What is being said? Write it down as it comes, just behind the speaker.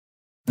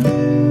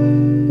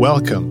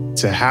Welcome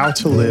to How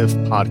to Live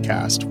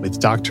podcast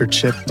with Dr.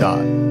 Chip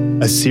Dodd,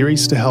 a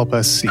series to help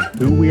us see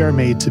who we are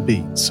made to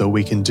be so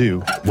we can do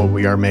what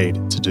we are made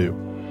to do.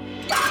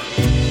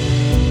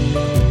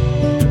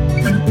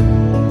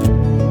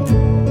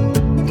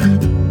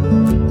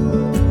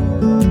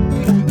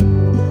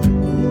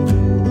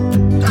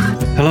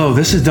 Hello,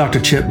 this is Dr.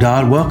 Chip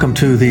Dodd. Welcome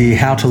to the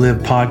How to Live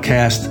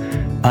podcast,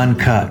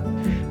 Uncut.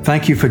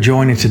 Thank you for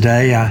joining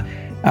today.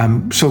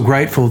 I'm so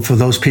grateful for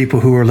those people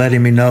who are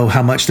letting me know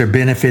how much they're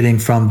benefiting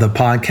from the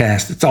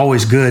podcast. It's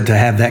always good to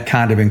have that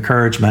kind of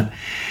encouragement.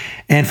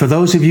 And for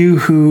those of you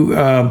who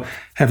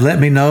have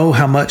let me know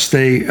how much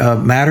they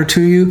matter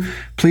to you,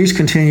 please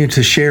continue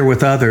to share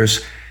with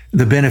others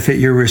the benefit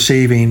you're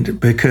receiving,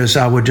 because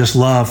I would just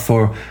love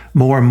for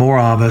more and more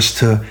of us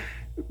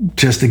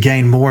to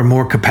gain more and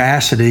more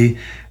capacity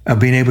of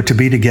being able to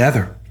be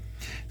together.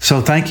 So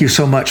thank you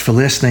so much for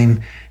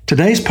listening.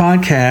 Today's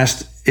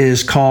podcast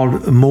is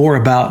called More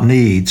About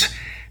Needs,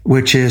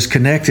 which is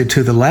connected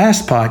to the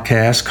last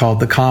podcast called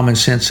The Common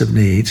Sense of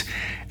Needs.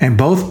 And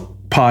both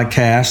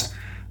podcasts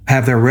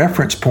have their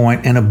reference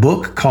point in a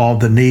book called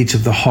The Needs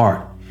of the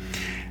Heart.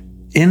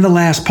 In the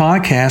last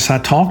podcast, I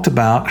talked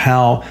about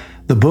how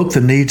the book,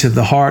 The Needs of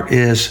the Heart,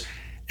 is,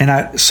 and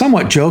I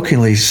somewhat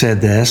jokingly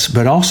said this,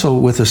 but also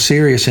with a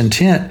serious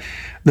intent,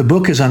 the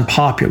book is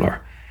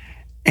unpopular.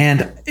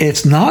 And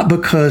it's not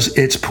because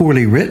it's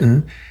poorly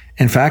written.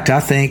 In fact, I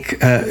think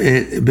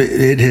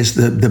it is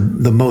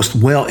the most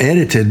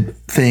well-edited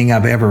thing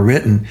I've ever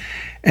written,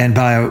 and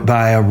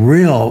by a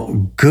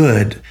real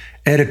good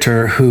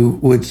editor who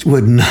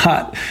would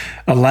not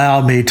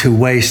allow me to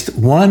waste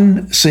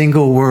one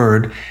single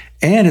word,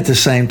 and at the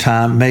same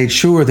time made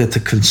sure that the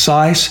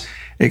concise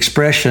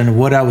expression of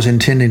what I was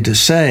intending to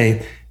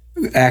say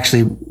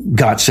actually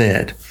got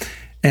said.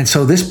 And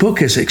so this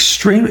book is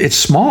it's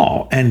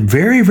small and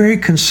very, very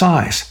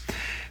concise.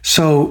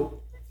 So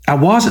I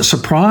wasn't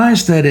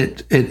surprised that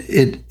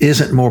it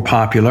isn't more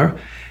popular.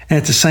 And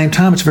at the same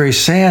time, it's very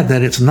sad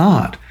that it's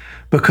not,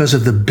 because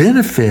of the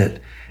benefit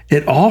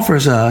it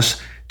offers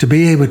us to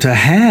be able to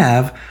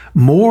have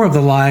more of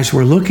the lives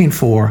we're looking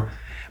for.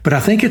 But I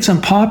think it's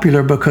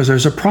unpopular because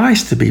there's a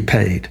price to be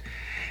paid.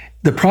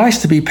 The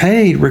price to be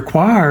paid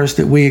requires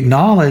that we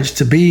acknowledge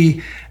to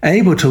be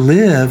able to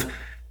live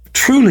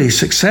truly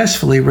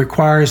successfully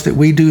requires that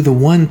we do the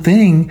one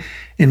thing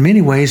in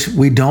many ways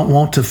we don't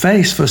want to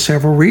face for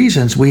several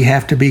reasons. We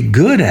have to be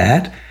good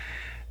at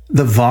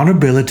the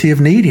vulnerability of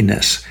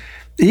neediness.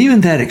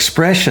 Even that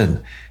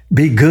expression,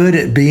 be good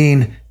at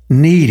being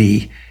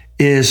needy,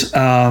 is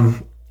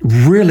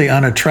really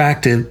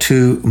unattractive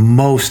to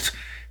most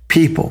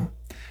people.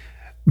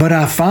 But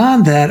I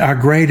find that our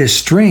greatest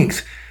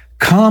strength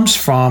comes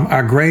from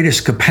our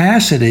greatest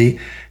capacity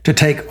to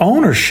take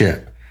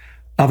ownership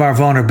of our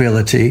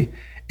vulnerability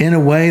in a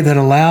way that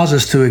allows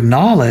us to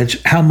acknowledge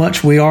how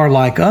much we are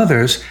like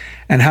others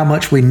and how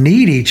much we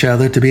need each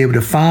other to be able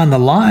to find the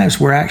lives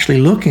we're actually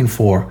looking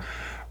for.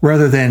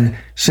 Rather than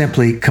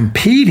simply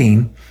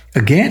competing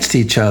against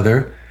each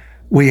other,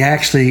 we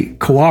actually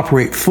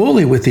cooperate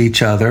fully with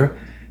each other,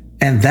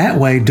 and that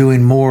way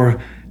doing more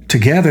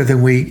together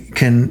than we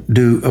can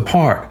do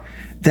apart.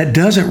 That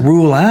doesn't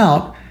rule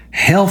out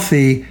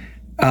healthy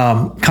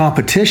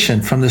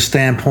competition from the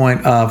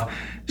standpoint of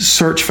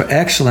search for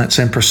excellence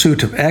and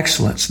pursuit of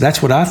excellence.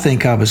 That's what I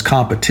think of as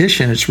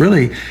competition. It's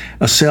really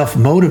a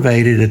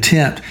self-motivated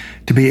attempt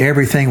to be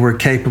everything we're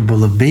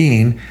capable of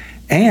being,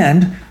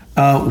 and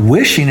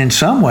wishing in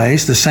some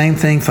ways the same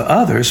thing for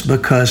others,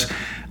 because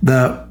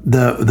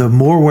the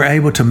more we're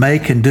able to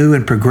make and do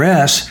and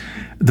progress,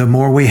 the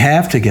more we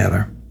have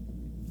together.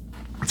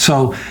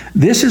 So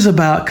this is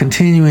about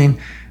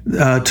continuing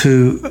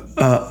to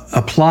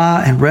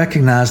apply and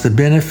recognize the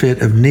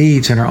benefit of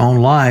needs in our own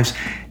lives,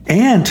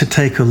 and to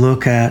take a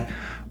look at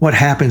what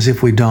happens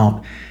if we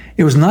don't.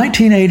 It was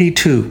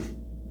 1982,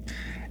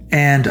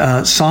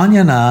 and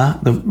Sonia and I,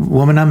 the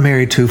woman I'm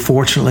married to,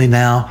 fortunately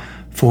now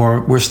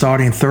we're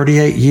starting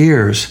 38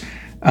 years,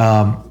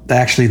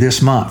 actually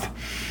this month.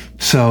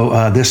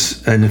 So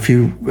this in a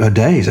few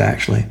days,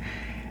 actually.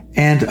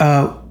 And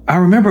I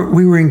remember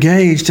we were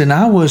engaged, and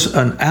I was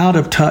an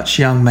out-of-touch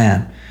young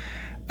man,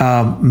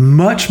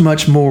 much,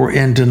 much more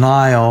in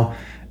denial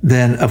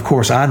than, of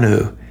course, I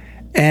knew.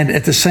 And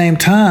at the same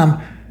time,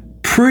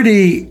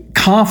 pretty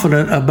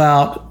confident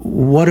about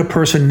what a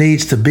person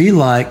needs to be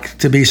like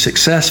to be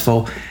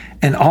successful.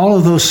 And all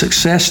of those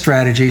success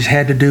strategies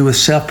had to do with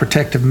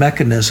self-protective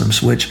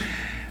mechanisms, which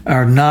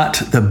are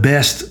not the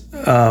best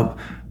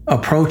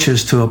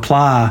approaches to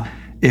apply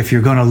if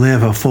you're going to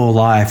live a full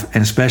life,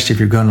 and especially if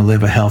you're going to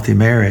live a healthy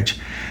marriage.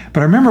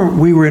 But I remember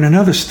we were in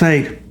another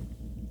state,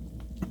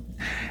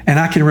 and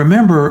I can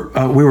remember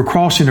we were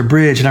crossing a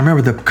bridge, and I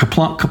remember the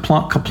kaplunk,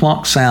 kaplunk,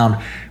 kaplunk sound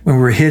when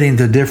we were hitting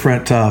the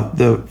different,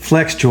 the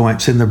flex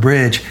joints in the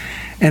bridge.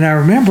 And I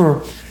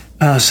remember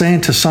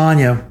saying to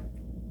Sonia,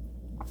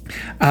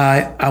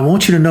 I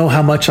want you to know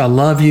how much I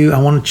love you. I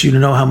want you to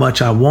know how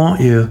much I want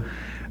you.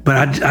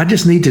 But I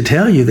just need to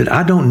tell you that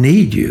I don't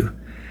need you.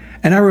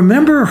 And I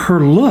remember her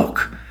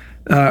look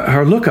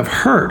of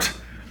hurt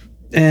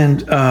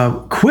and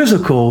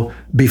quizzical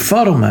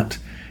befuddlement,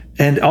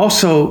 and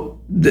also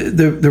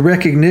the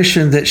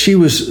recognition that she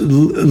was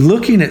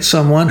looking at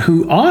someone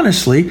who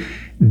honestly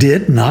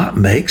did not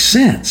make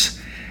sense,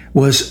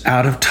 was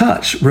out of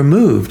touch,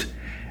 removed.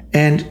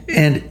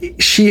 And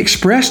she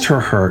expressed her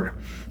hurt.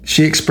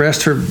 She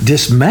expressed her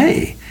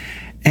dismay.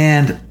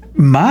 And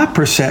my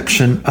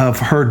perception of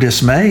her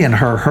dismay and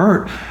her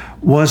hurt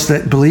was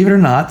that, believe it or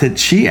not, that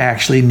she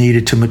actually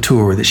needed to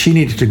mature, that she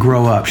needed to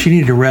grow up. She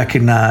needed to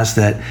recognize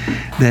that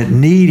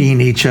needing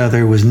each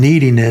other was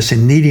neediness,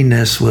 and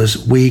neediness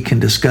was weak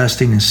and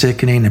disgusting and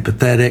sickening and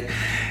pathetic.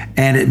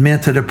 And it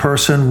meant that a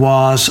person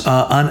was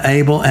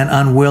unable and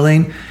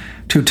unwilling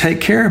to take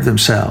care of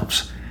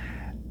themselves.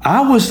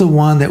 I was the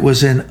one that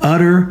was in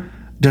utter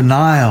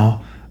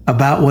denial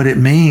about what it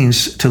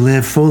means to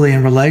live fully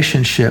in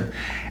relationship.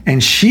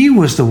 And she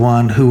was the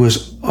one who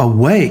was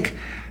awake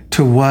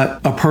to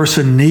what a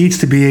person needs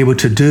to be able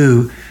to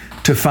do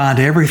to find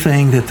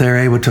everything that they're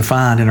able to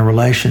find in a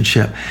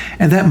relationship.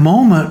 And that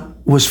moment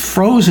was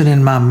frozen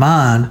in my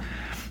mind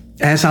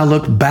as I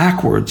looked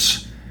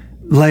backwards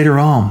later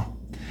on.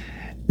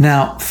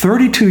 Now,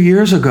 32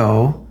 years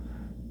ago,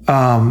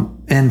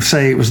 and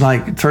say it was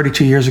like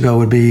 32 years ago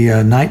would be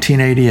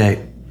 1988,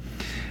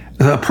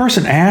 a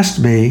person asked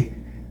me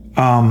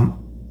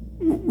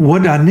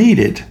what I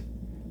needed.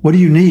 What do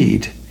you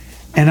need?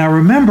 And I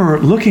remember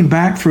looking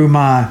back through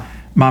my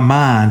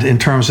mind in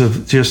terms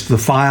of just the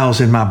files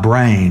in my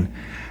brain,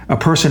 a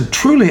person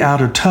truly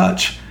out of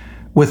touch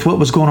with what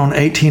was going on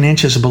 18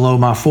 inches below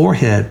my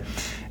forehead,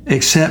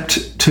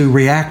 except to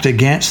react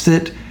against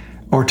it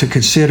or to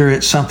consider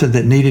it something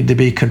that needed to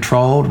be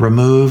controlled,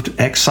 removed,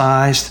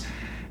 excised,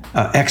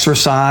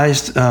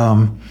 exorcised,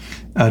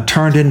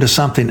 turned into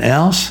something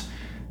else,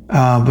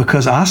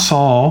 because I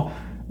saw,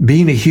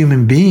 being a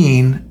human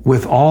being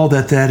with all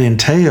that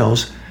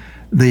entails,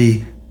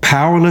 the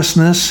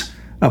powerlessness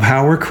of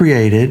how we're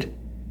created,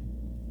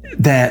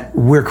 that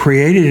we're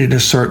created in a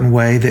certain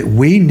way, that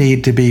we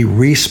need to be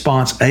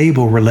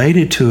responsible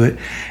related to it,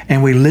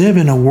 and we live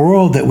in a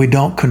world that we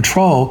don't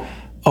control,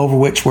 over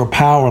which we're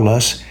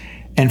powerless.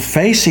 And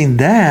facing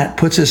that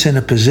puts us in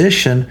a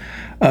position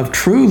of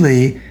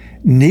truly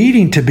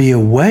needing to be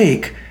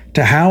awake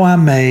to how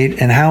I'm made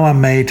and how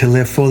I'm made to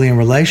live fully in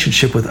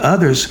relationship with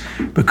others,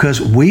 because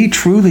we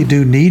truly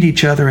do need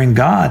each other in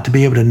God to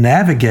be able to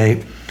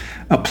navigate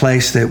a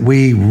place that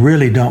we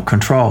really don't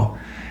control.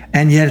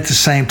 And yet at the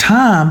same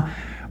time,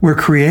 we're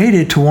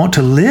created to want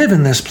to live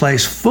in this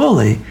place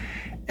fully,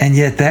 and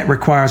yet that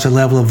requires a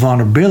level of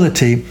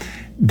vulnerability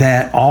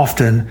that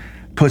often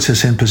puts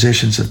us in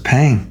positions of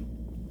pain.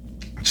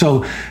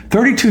 So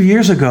 32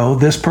 years ago,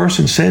 this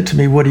person said to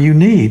me, what do you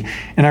need?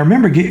 And I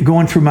remember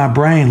going through my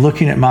brain,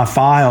 looking at my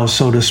files,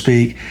 so to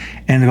speak,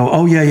 and go,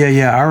 oh,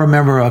 yeah. I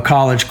remember a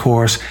college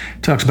course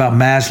talks about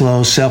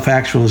Maslow's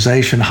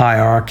self-actualization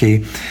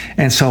hierarchy.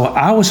 And so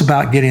I was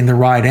about getting the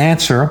right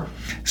answer,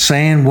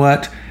 saying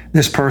what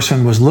this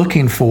person was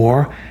looking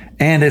for,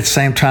 and at the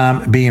same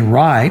time being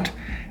right,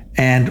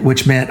 and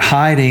which meant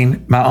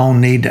hiding my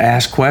own need to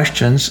ask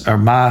questions or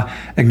my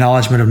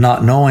acknowledgement of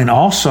not knowing.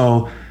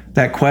 Also,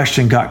 that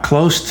question got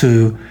close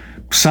to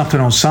something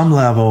on some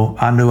level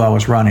I knew I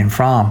was running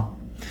from.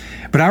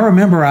 But I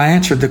remember I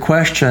answered the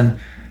question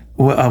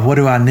of what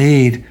do I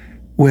need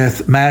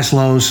with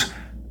Maslow's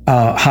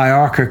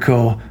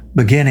hierarchical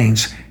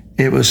beginnings.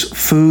 It was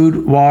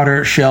food,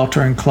 water, shelter,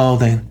 and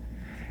clothing.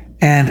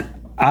 And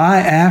I,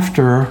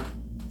 after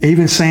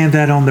even saying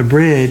that on the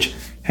bridge,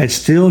 had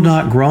still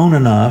not grown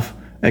enough,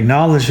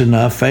 acknowledged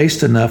enough,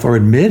 faced enough, or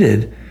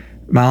admitted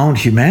my own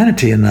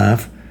humanity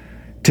enough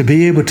to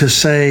be able to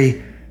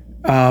say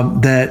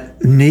that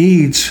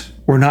needs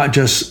were not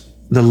just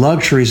the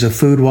luxuries of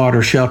food,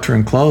 water, shelter,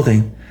 and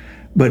clothing,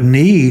 but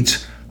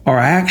needs are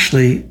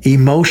actually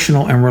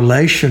emotional and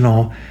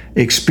relational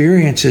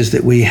experiences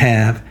that we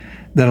have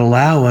that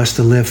allow us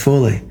to live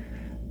fully.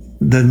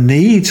 The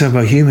needs of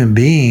a human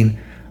being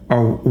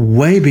are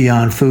way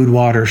beyond food,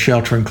 water,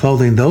 shelter, and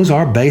clothing. Those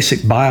are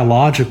basic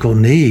biological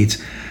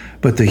needs,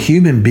 but the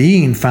human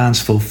being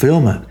finds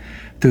fulfillment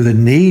through the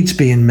needs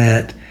being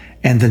met,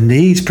 and the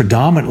needs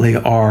predominantly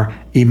are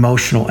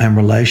emotional and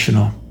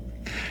relational.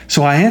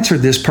 So I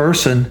answered this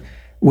person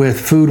with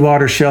food,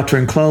 water, shelter,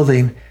 and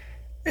clothing.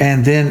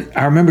 And then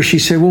I remember she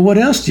said, well, what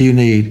else do you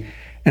need?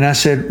 And I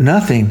said,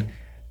 nothing,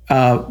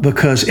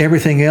 because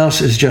everything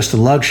else is just a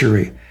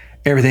luxury.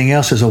 Everything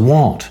else is a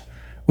want.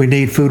 We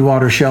need food,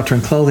 water, shelter,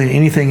 and clothing.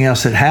 Anything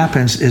else that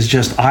happens is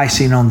just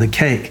icing on the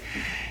cake.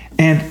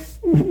 And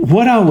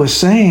what I was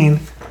saying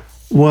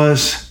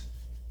was,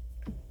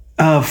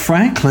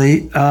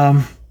 frankly,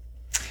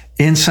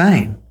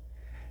 insane.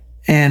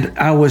 And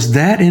I was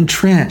that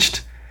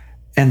entrenched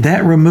and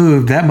that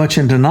removed, that much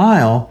in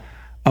denial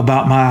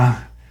about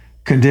my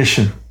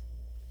condition.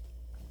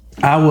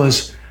 I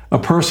was a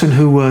person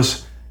who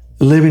was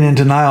living in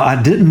denial.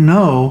 I didn't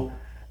know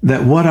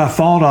that what I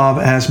thought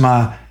of as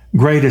my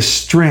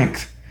greatest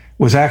strength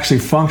was actually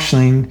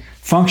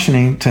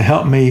functioning to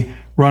help me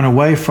run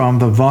away from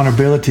the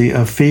vulnerability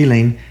of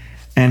feeling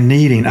and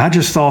needing. I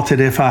just thought that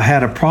if I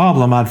had a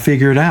problem, I'd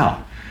figure it out.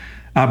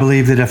 I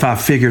believed that if I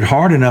figured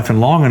hard enough and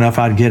long enough,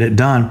 I'd get it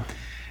done.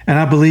 And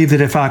I believed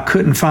that if I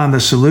couldn't find the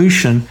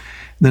solution,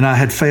 then I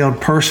had failed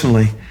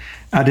personally.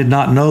 I did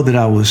not know that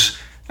I was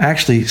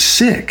actually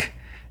sick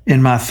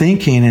in my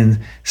thinking and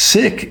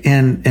sick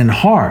in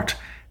heart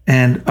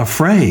and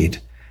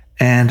afraid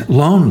and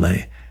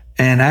lonely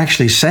and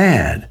actually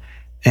sad,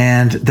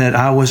 and that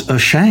I was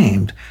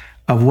ashamed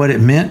of what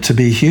it meant to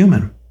be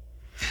human.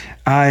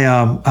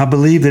 I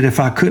believe that if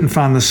I couldn't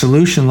find the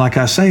solution, like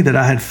I say, that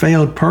I had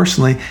failed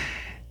personally,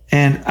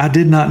 and I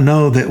did not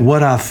know that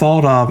what I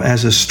thought of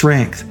as a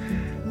strength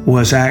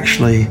was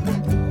actually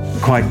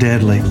quite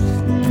deadly.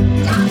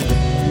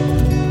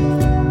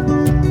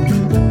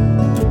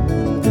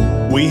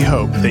 We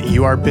hope that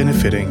you are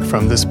benefiting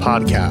from this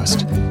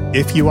podcast.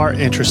 If you are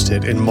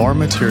interested in more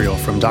material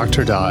from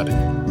Dr. Dodd,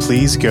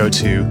 please go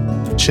to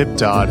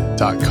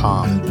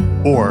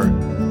chipdodd.com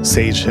or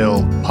Sage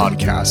Hill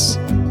Podcasts.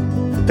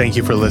 Thank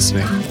you for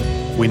listening.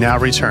 We now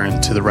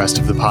return to the rest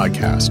of the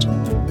podcast.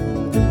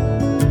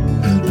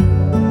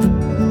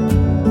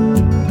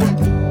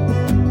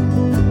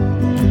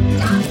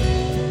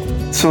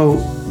 So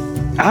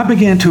I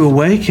began to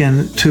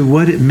awaken to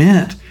what it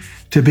meant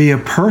to be a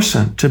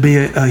person, to be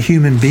a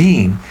human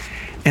being.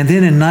 And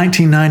then in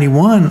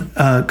 1991,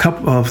 a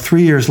couple of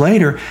 3 years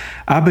later,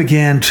 I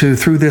began to,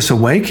 through this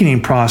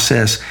awakening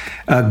process,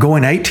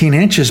 going 18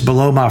 inches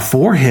below my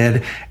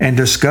forehead and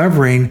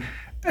discovering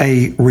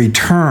a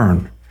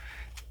return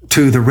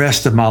to the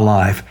rest of my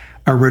life,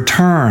 a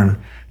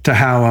return to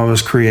how I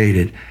was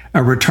created,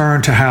 a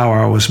return to how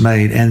I was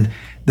made, and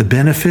the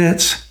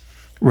benefits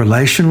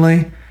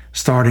relationally,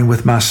 starting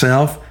with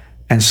myself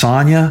and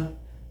Sonia.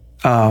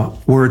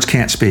 Words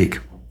can't speak.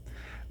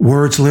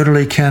 Words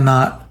literally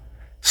cannot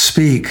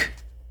speak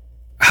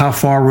how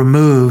far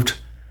removed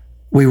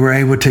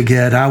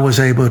I was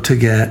able to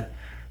get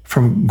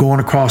from going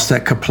across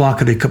that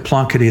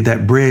Kaplunkety,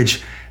 that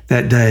bridge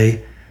that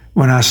day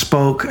when I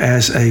spoke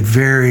as a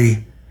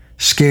very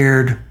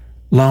scared,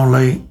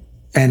 lonely,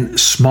 and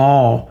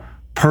small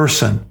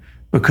person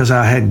because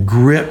I had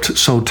gripped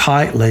so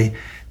tightly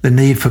the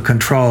need for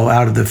control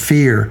out of the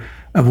fear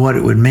of what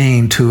it would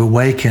mean to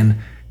awaken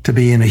to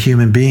being a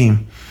human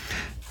being.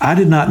 I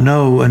did not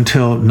know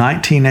until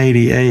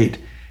 1988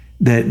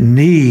 that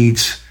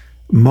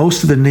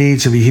most of the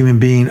needs of a human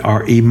being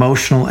are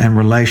emotional and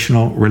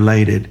relational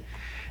related.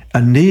 A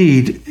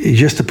need,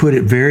 just to put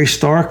it very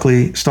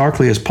starkly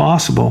as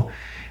possible,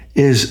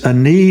 is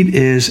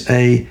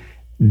a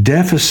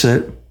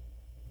deficit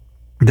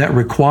that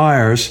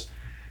requires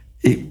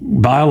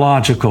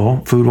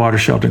biological food, water,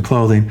 shelter, and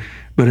clothing.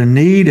 But a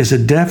need is a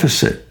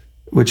deficit,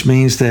 which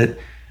means that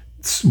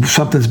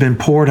something's been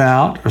poured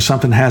out or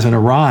something hasn't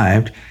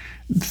arrived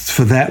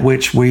for that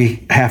which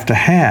we have to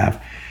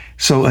have.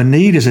 So a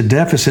need is a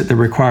deficit that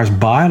requires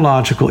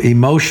biological,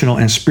 emotional,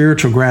 and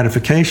spiritual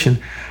gratification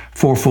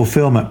for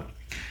fulfillment.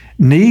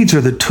 Needs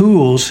are the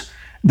tools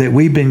that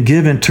we've been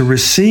given to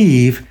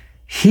receive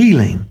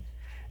healing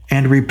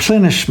and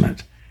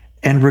replenishment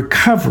and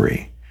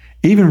recovery,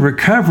 even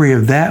recovery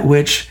of that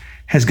which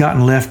has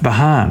gotten left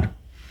behind.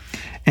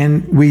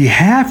 And we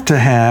have to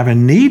have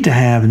and need to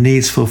have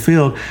needs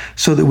fulfilled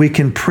so that we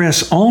can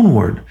press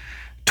onward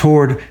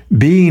toward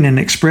being and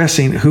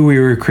expressing who we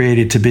were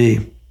created to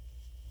be.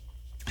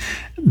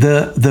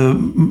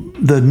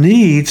 The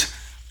needs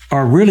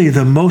are really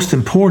the most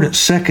important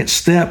second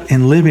step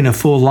in living a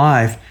full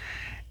life.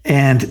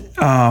 And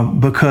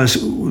because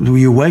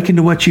you awaken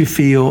to what you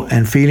feel,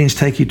 and feelings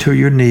take you to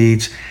your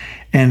needs,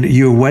 and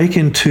you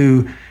awaken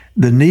to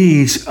the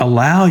needs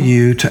allow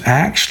you to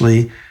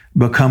actually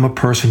become a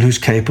person who's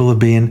capable of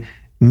being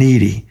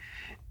needy.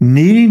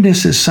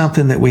 Neediness is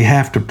something that we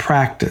have to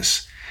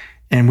practice,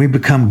 and we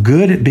become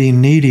good at being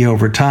needy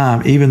over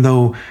time, even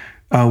though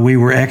we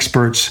were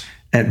experts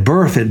at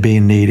birth at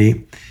being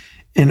needy.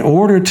 In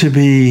order to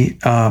be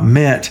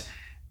met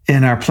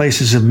in our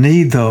places of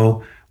need,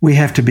 though, we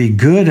have to be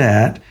good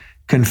at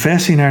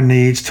confessing our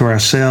needs to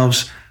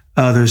ourselves,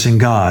 others, and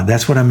God.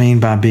 That's what I mean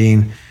by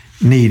being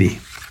needy.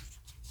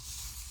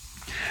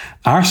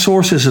 Our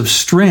sources of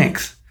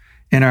strength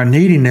in our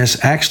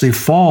neediness actually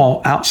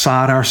fall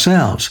outside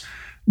ourselves.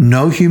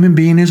 No human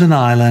being is an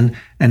island,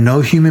 and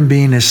no human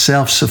being is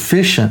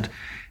self-sufficient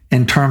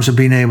in terms of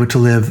being able to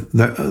live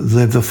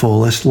the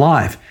fullest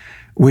life.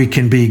 We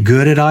can be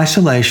good at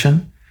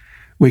isolation.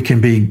 We can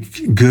be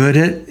good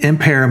at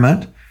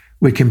impairment.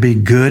 We can be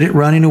good at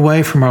running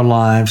away from our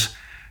lives,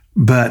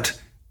 but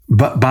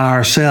by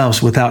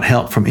ourselves without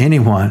help from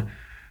anyone.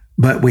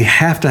 But we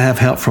have to have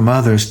help from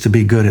others to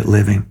be good at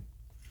living.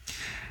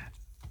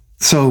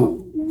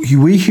 So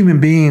we human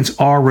beings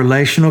are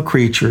relational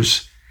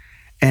creatures,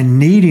 and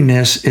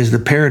neediness is the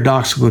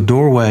paradoxical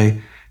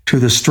doorway to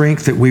the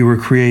strength that we were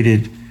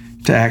created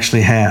to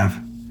actually have.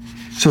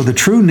 So the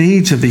true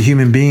needs of the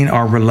human being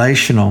are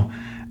relational,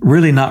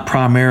 really not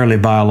primarily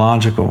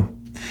biological.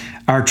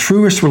 Our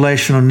truest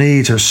relational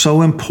needs are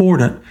so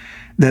important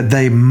that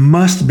they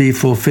must be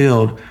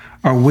fulfilled,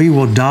 or we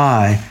will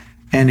die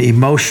and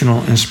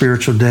emotional and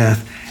spiritual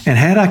death. And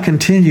had I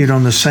continued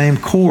on the same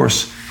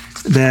course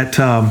that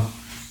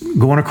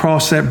going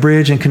across that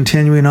bridge and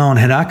continuing on,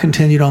 had I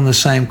continued on the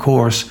same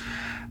course,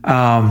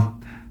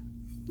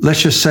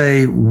 let's just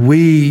say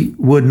we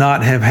would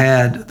not have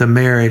had the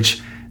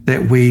marriage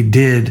that we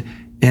did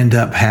end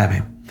up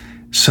having.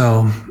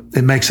 So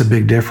it makes a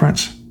big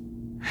difference.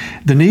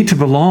 The need to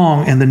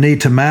belong and the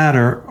need to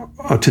matter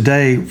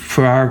today,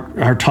 for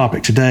our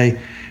topic today,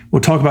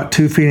 we'll talk about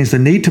two feelings. The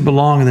need to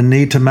belong and the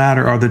need to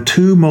matter are the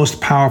two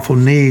most powerful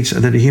needs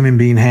that a human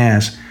being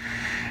has.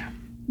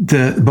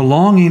 The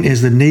belonging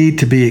is the need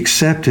to be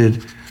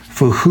accepted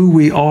for who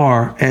we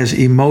are as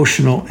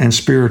emotional and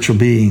spiritual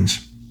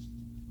beings.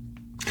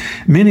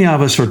 Many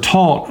of us are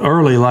taught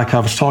early, like I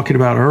was talking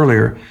about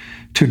earlier,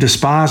 to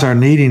despise our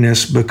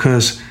neediness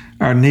because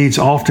our needs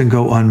often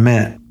go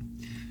unmet.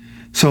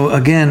 So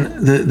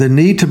again, the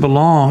need to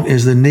belong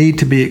is the need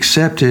to be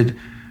accepted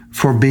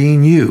for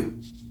being you.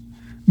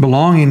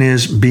 Belonging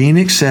is being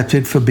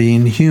accepted for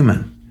being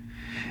human.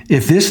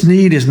 If this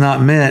need is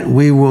not met,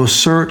 we will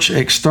search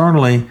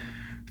externally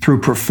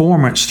through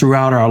performance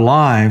throughout our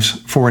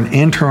lives for an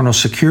internal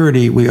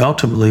security we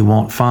ultimately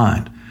won't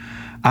find.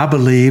 I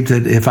believe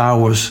that if I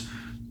was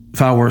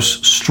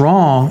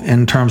strong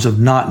in terms of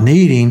not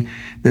needing,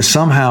 that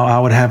somehow I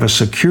would have a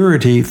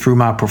security through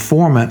my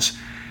performance,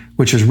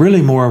 which is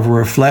really more of a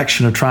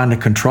reflection of trying to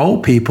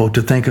control people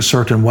to think a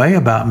certain way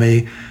about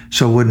me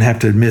so I wouldn't have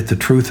to admit the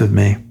truth of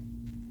me.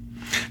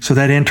 So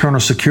that internal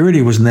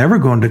security was never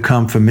going to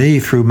come for me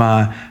through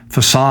my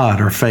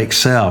facade or fake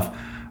self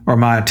or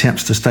my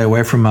attempts to stay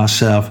away from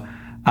myself.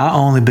 I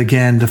only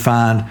began to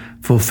find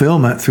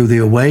fulfillment through the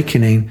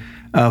awakening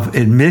of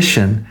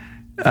admission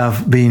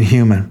of being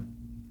human.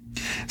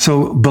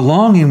 So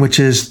belonging, which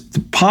is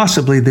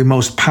possibly the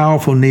most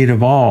powerful need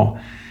of all,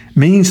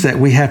 means that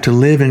we have to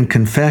live in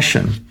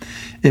confession.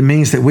 It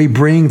means that we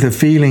bring the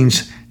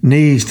feelings,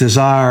 needs,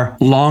 desire,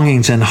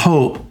 longings, and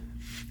hope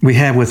we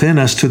have within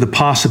us to the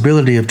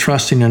possibility of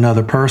trusting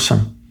another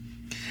person.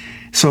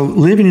 So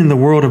living in the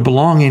world of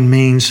belonging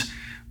means,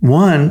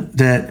 one,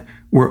 that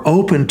we're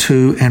open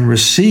to and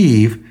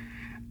receive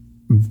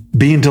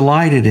being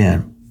delighted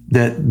in,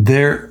 that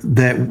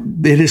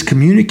it is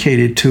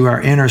communicated to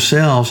our inner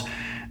selves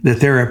that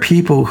there are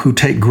people who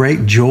take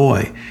great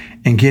joy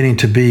in getting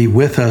to be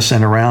with us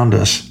and around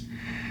us.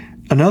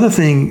 Another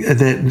thing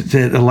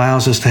that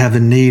allows us to have the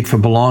need for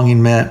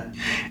belonging met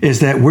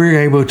is that we're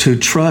able to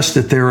trust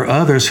that there are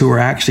others who are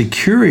actually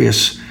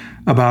curious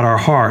about our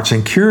hearts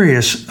and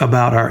curious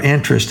about our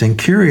interest and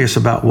curious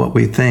about what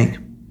we think.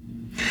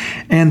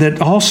 And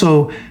that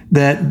also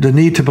that the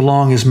need to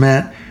belong is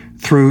met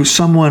through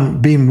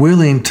someone being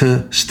willing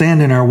to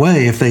stand in our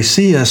way if they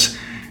see us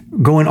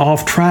going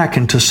off track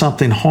into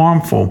something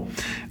harmful,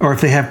 or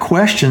if they have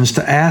questions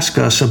to ask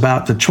us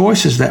about the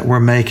choices that we're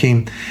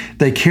making.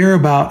 They care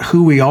about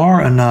who we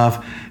are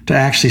enough to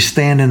actually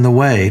stand in the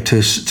way,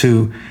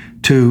 to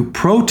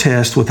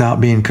protest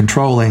without being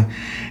controlling.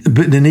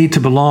 But the need to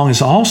belong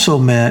is also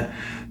met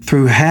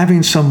through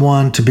having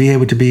someone to be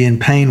able to be in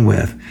pain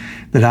with,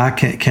 that I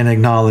can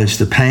acknowledge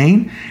the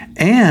pain,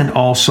 and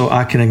also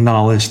I can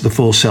acknowledge the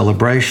full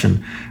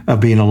celebration of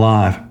being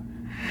alive.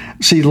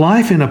 See,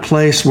 life in a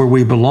place where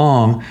we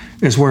belong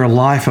is where a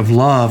life of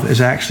love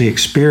is actually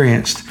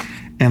experienced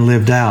and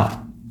lived out.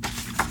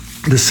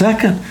 The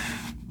second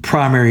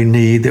primary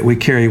need that we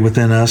carry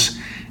within us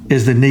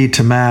is the need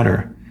to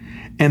matter.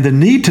 And the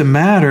need to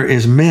matter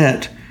is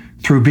met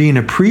through being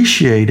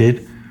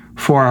appreciated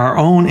for our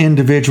own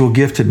individual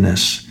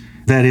giftedness.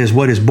 That is,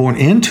 what is born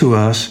into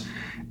us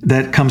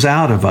that comes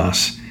out of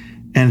us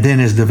and then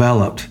is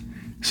developed.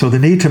 So the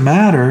need to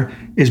matter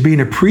is being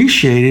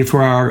appreciated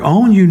for our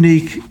own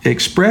unique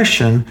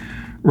expression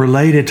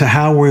related to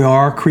how we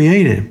are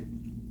created.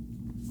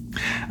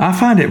 I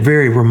find it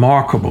very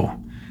remarkable,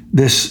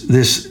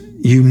 this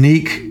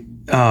unique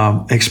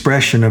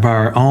expression of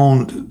our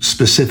own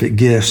specific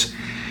gifts.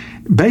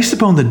 Based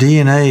upon the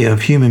DNA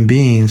of human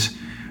beings,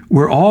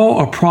 we're all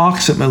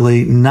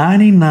approximately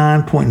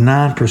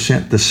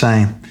 99.9% the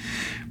same.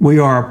 We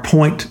are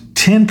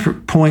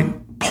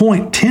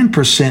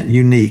 0.10%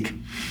 unique.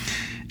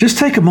 Just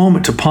take a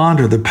moment to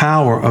ponder the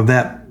power of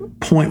that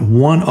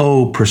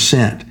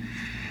 0.10%.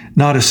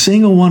 Not a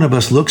single one of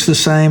us looks the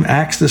same,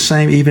 acts the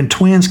same. Even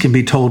twins can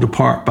be told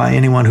apart by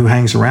anyone who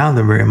hangs around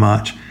them very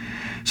much.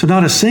 So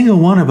not a single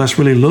one of us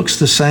really looks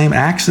the same,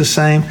 acts the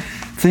same,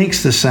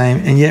 thinks the same,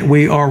 and yet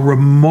we are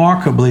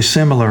remarkably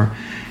similar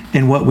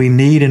in what we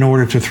need in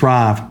order to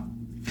thrive.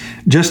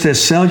 Just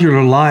as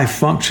cellular life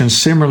functions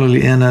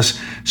similarly in us,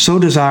 so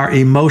does our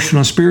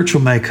emotional and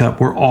spiritual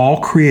makeup. We're all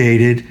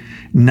created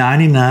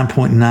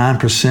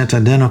 99.9%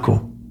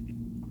 identical.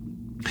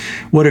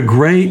 What a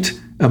great,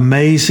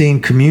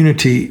 amazing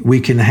community we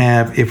can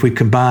have if we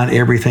combine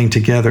everything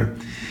together.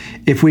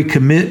 If we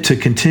commit to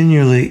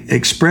continually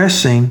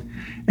expressing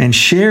and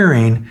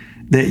sharing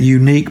that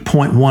unique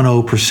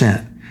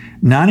 0.10%.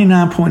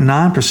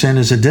 99.9%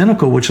 is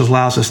identical, which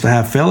allows us to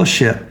have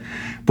fellowship,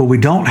 but we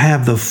don't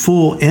have the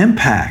full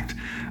impact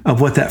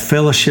of what that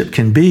fellowship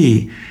can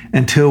be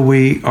until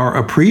we are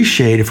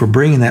appreciated for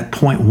bringing that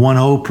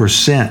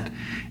 0.10%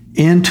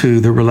 into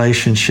the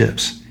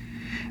relationships.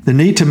 The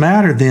need to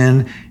matter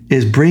then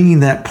is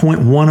bringing that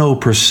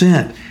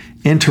 0.10%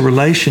 into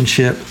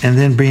relationship and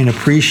then being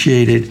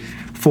appreciated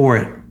for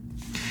it.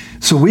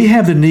 So we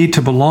have the need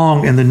to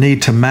belong and the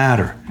need to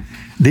matter.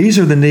 These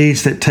are the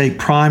needs that take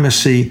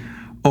primacy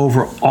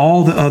over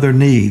all the other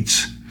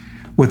needs.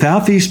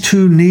 Without these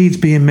two needs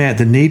being met,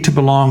 the need to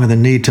belong and the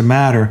need to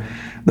matter,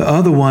 the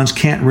other ones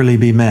can't really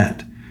be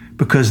met,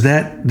 because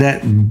that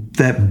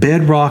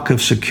bedrock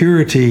of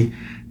security,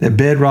 that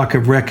bedrock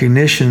of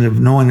recognition of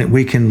knowing that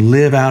we can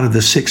live out of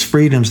the 6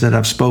 freedoms that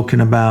I've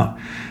spoken about,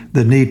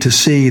 the need to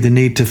see, the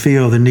need to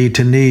feel, the need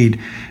to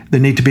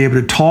be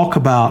able to talk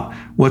about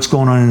what's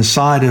going on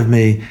inside of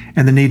me,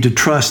 and the need to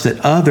trust that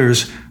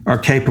others are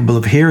capable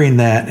of hearing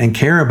that and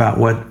care about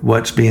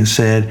what's being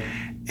said,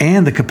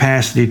 and the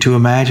capacity to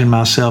imagine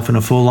myself in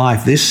a full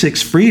life. These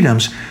 6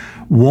 freedoms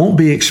won't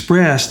be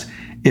expressed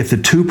if the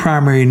 2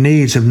 primary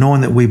needs of knowing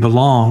that we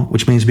belong,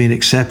 which means being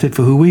accepted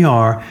for who we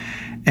are,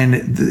 and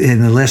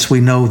unless we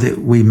know that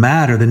we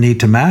matter, the need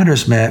to matter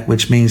is met,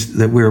 which means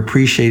that we're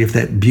appreciated for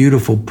that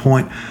beautiful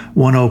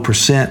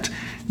 0.10%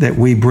 that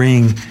we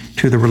bring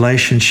to the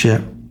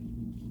relationship.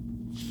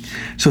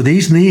 So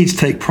these needs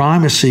take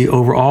primacy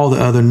over all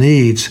the other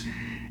needs.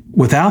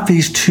 Without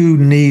these 2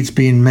 needs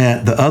being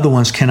met, the other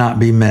ones cannot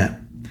be met,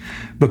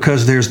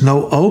 because there's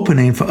no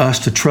opening for us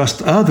to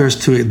trust others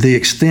to the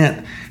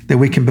extent that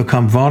we can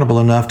become vulnerable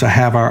enough to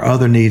have our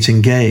other needs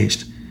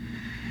engaged.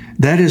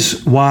 That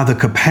is why the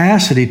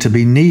capacity to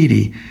be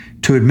needy,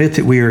 to admit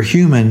that we are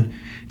human,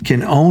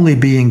 can only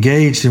be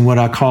engaged in what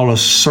I call a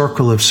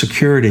circle of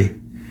security.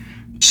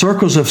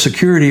 Circles of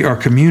security are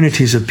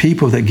communities of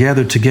people that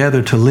gather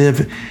together to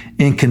live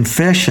in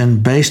confession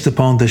based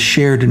upon the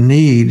shared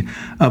need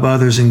of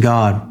others and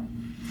God.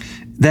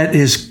 That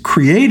is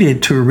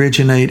created to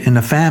originate in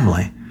a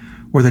family,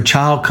 where the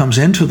child comes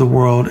into the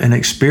world and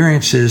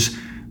experiences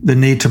the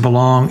need to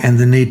belong and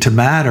the need to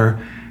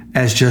matter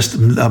as just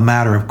a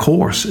matter of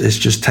course. It's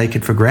just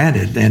taken for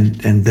granted,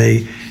 and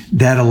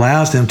that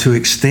allows them to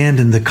extend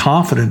in the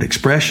confident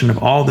expression of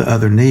all the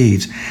other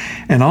needs.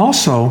 And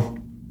also,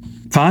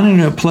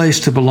 finding a place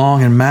to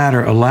belong and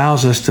matter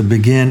allows us to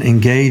begin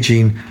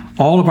engaging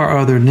all of our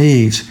other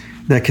needs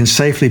that can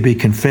safely be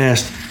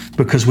confessed,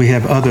 because we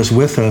have others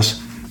with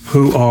us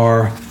who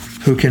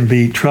can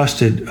be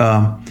trusted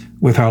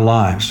with our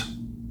lives.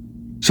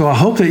 So I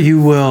hope that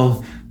you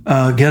will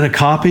get a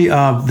copy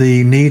of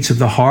The Needs of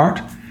the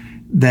Heart,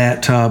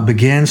 that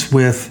begins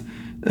with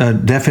a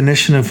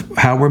definition of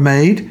how we're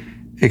made,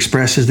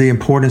 expresses the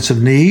importance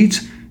of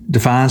needs,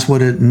 defines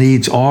what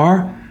needs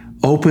are,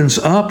 opens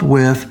up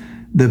with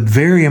the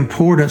very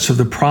importance of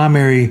the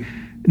primary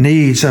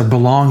needs of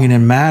belonging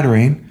and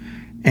mattering.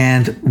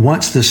 And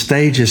once the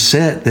stage is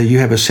set that you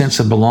have a sense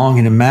of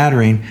belonging and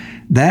mattering,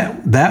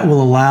 that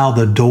will allow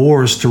the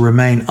doors to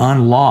remain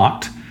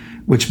unlocked,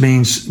 which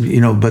means,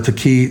 but the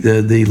key,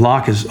 the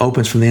lock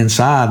opens from the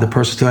inside. The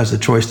person still has the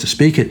choice to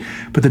speak it,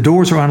 but the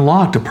doors are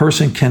unlocked. A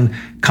person can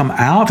come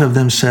out of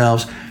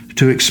themselves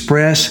to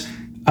express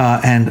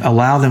and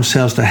allow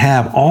themselves to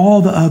have all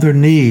the other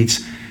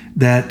needs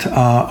that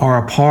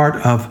are a part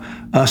of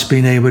us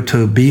being able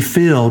to be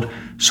filled,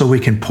 so we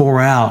can pour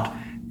out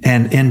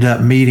and end up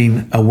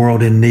meeting a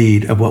world in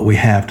need of what we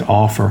have to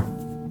offer.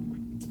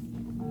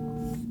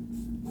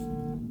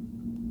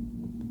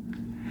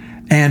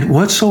 And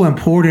what's so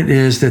important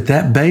is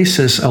that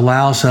basis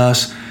allows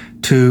us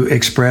to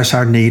express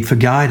our need for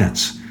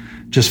guidance.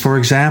 Just for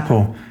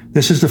example,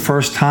 this is the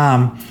first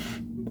time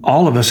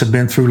all of us have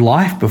been through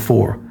life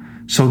before.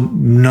 So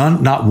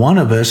not one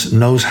of us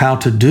knows how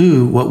to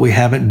do what we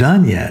haven't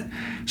done yet.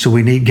 So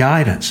we need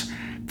guidance.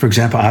 For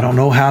example, I don't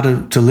know how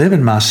to live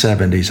in my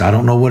 70s. I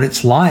don't know what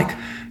it's like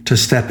to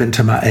step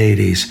into my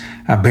 80s.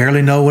 I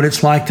barely know what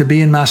it's like to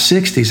be in my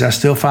 60s. I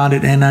still find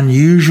it an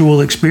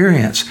unusual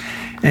experience.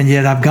 And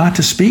yet I've got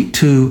to speak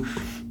to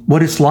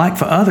what it's like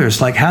for others.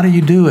 Like, how do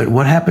you do it?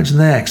 What happens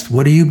next?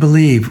 What do you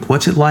believe?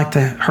 What's it like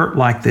to hurt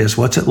like this?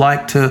 What's it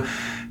like to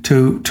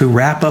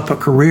wrap up a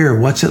career?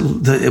 What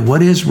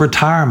is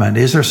retirement?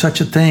 Is there such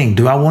a thing?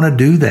 Do I want to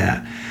do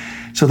that?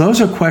 So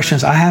those are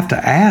questions I have to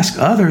ask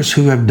others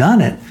who have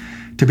done it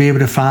to be able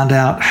to find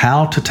out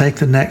how to take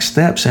the next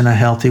steps in a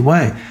healthy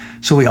way.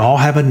 So we all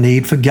have a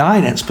need for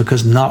guidance,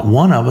 because not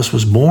one of us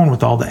was born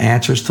with all the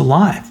answers to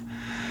life.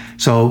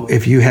 So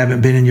if you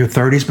haven't been in your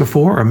 30s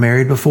before or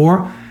married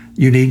before,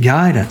 you need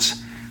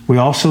guidance. We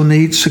also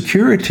need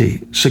security.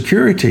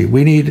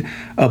 We need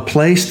a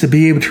place to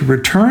be able to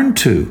return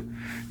to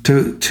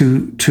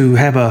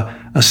have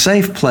a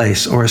safe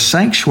place or a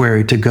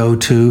sanctuary to go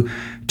to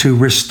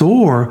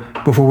restore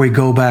before we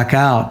go back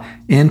out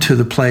into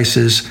the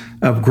places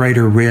of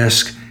greater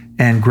risk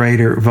and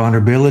greater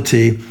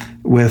vulnerability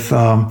with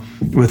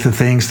the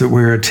things that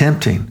we're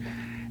attempting.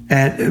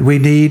 And we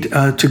need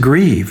to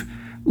grieve.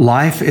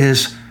 Life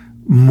is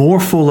more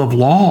full of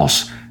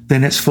loss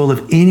than it's full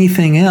of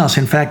anything else.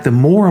 In fact, the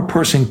more a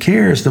person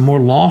cares, the more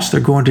loss they're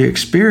going to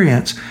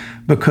experience,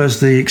 because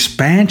the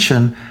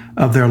expansion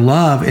of their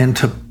love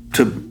into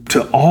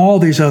to all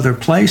these other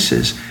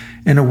places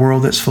in a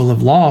world that's full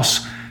of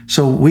loss.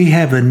 So we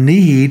have a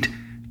need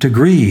to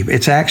grieve.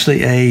 It's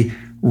actually a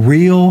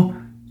real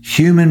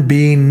human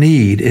being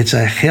need. It's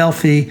a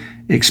healthy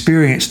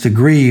experience to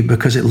grieve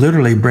because it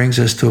literally brings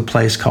us to a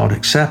place called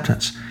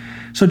acceptance.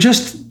 So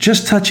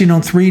just touching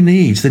on three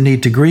needs: the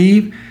need to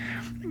grieve,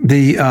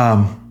 the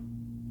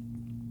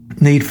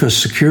need for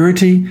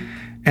security,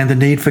 and the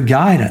need for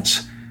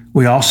guidance.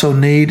 We also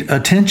need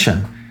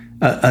attention.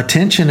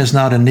 Attention is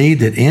not a need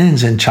that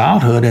ends in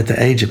childhood at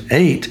the age of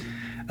 8.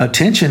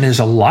 Attention is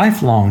a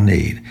lifelong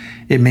need.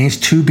 It means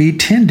to be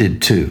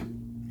tended to.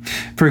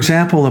 For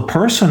example, a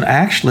person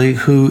actually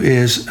who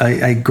is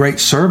a great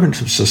servant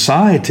of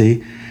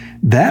society,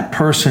 that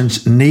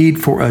person's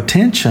need for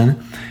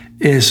attention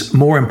is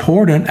more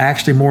important,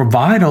 actually more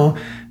vital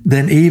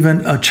than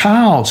even a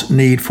child's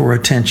need for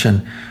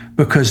attention,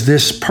 because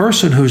this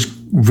person who's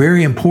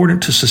very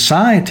important to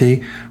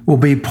society will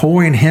be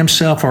pouring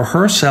himself or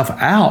herself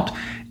out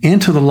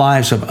into the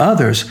lives of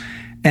others.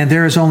 And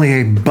there is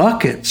only a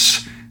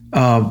bucket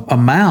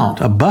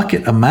amount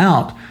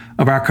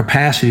of our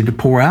capacity to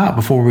pour out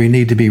before we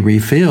need to be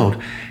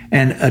refilled.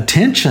 And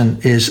attention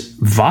is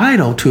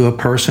vital to a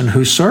person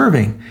who's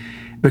serving,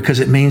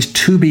 because it means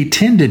to be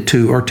tended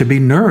to or to be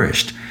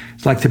nourished.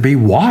 It's like to be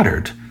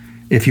watered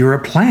if you're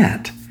a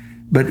plant,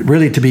 but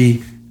really to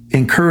be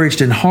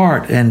encouraged in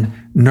heart and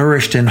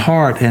nourished in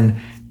heart and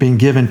being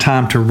given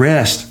time to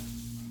rest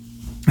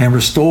and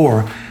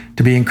restore,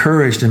 to be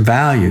encouraged and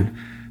valued.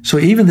 So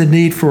even the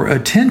need for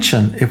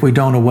attention, if we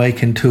don't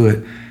awaken to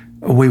it,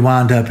 we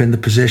wind up in the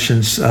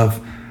positions of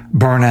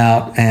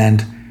burnout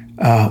and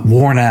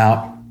worn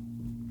out,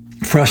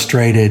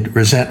 frustrated,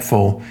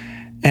 resentful.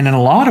 And in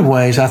a lot of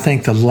ways, I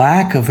think the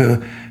lack of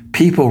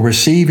people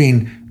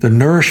receiving the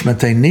nourishment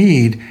they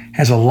need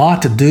has a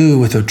lot to do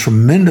with a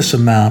tremendous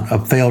amount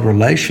of failed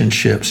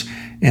relationships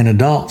in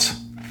adults.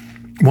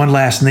 One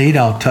last need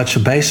I'll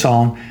touch base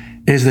on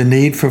is the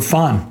need for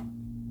fun.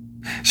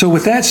 So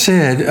with that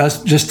said,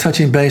 us just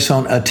touching base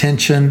on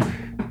attention,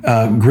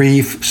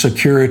 grief,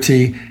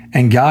 security,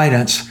 and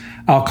guidance,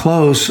 I'll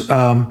close.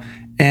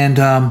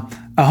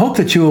 I hope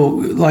that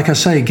you'll, like I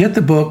say, get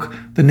the book,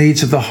 The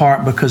Needs of the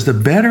Heart, because the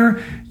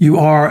better you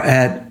are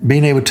at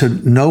being able to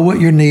know what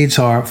your needs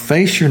are,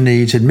 face your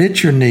needs,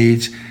 admit your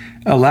needs,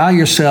 allow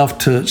yourself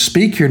to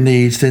speak your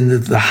needs, then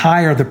the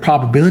higher the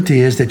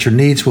probability is that your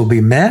needs will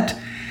be met.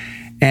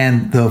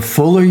 And the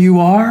fuller you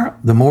are,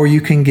 the more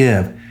you can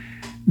give.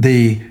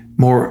 The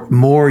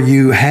more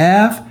you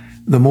have,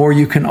 the more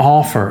you can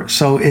offer.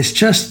 So it's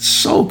just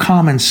so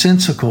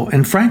commonsensical.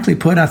 And frankly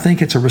put, I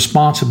think it's a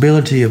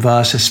responsibility of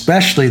us,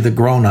 especially the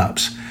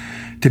grown-ups,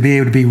 to be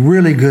able to be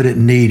really good at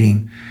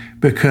needing,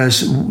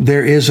 because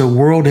there is a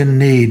world in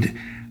need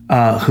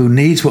who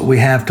needs what we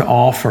have to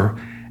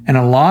offer. In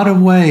a lot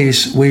of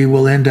ways, we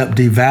will end up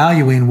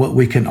devaluing what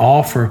we can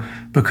offer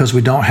because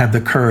we don't have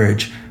the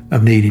courage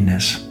of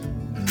neediness.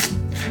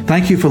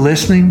 Thank you for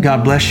listening.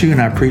 God bless you,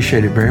 and I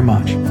appreciate it very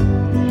much.